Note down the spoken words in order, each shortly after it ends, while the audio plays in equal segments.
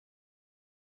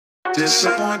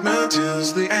Disappointment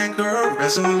is the anchor,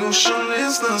 resolution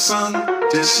is the sun.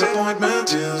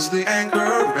 Disappointment is the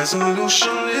anchor,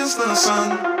 resolution is the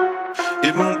sun.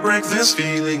 It won't break this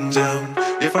feeling down.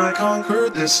 If I conquer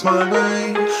this my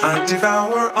way, I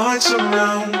devour, I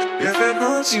surround. If it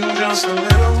hurts you just a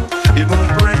little, it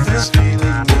won't break this feeling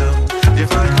down.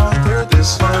 If I conquer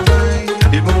this my way,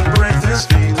 it won't break this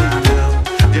feeling down.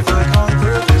 If I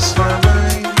conquer this my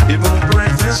way, it won't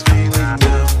break this feeling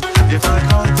down. If I